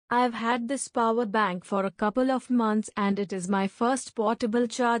I've had this power bank for a couple of months and it is my first portable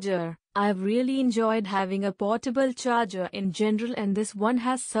charger. I've really enjoyed having a portable charger in general and this one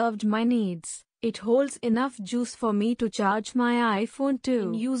has served my needs. It holds enough juice for me to charge my iPhone too.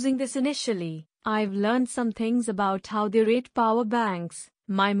 In using this initially, I've learned some things about how they rate power banks.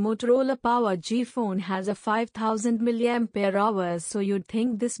 My Motorola Power G phone has a 5000 mAh, so you'd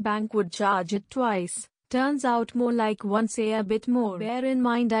think this bank would charge it twice. Turns out more like once, a bit more. Bear in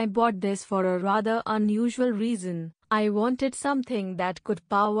mind I bought this for a rather unusual reason. I wanted something that could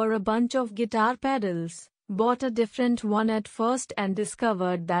power a bunch of guitar pedals. Bought a different one at first and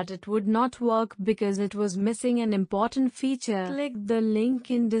discovered that it would not work because it was missing an important feature. Click the link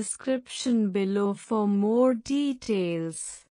in description below for more details.